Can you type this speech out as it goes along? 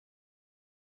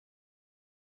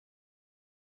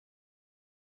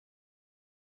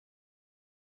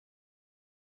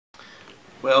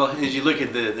Well, as you look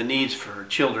at the needs for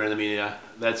children, I mean,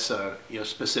 that's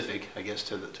specific, I guess,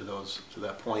 to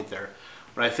that point there.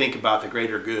 When I think about the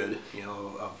greater good,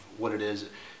 of what it is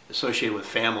associated with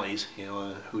families,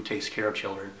 who takes care of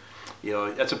children,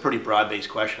 that's a pretty broad-based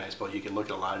question. I suppose you can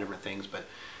look at a lot of different things, but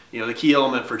the key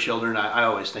element for children, I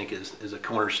always think is a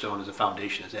cornerstone, is a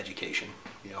foundation, is education.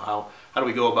 How do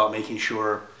we go about making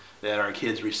sure that our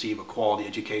kids receive a quality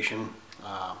education?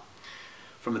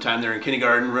 From the time they're in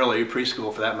kindergarten, really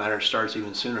preschool for that matter, starts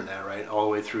even sooner than that, right? All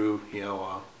the way through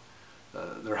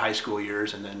their high school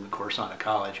years, and then of course on to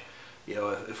college.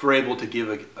 If we're able to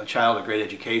give a child a great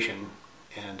education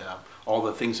and all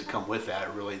the things that come with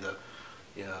that, really the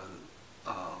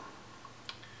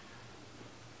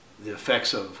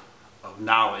effects of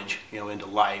knowledge, into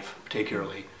life,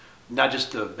 particularly not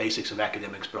just the basics of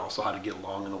academics, but also how to get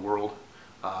along in the world.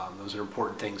 Those are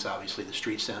important things, obviously, the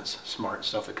street sense, smart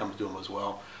stuff that comes to them as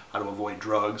well. How to avoid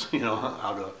drugs,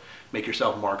 how to make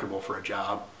yourself marketable for a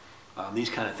job. These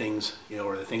kind of things,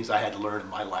 are the things I had to learn in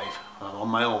my life on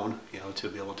my own, to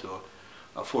be able to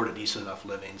afford a decent enough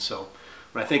living. So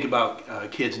when I think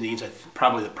about kids' needs,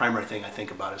 probably the primary thing I think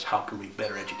about is how can we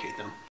better educate them.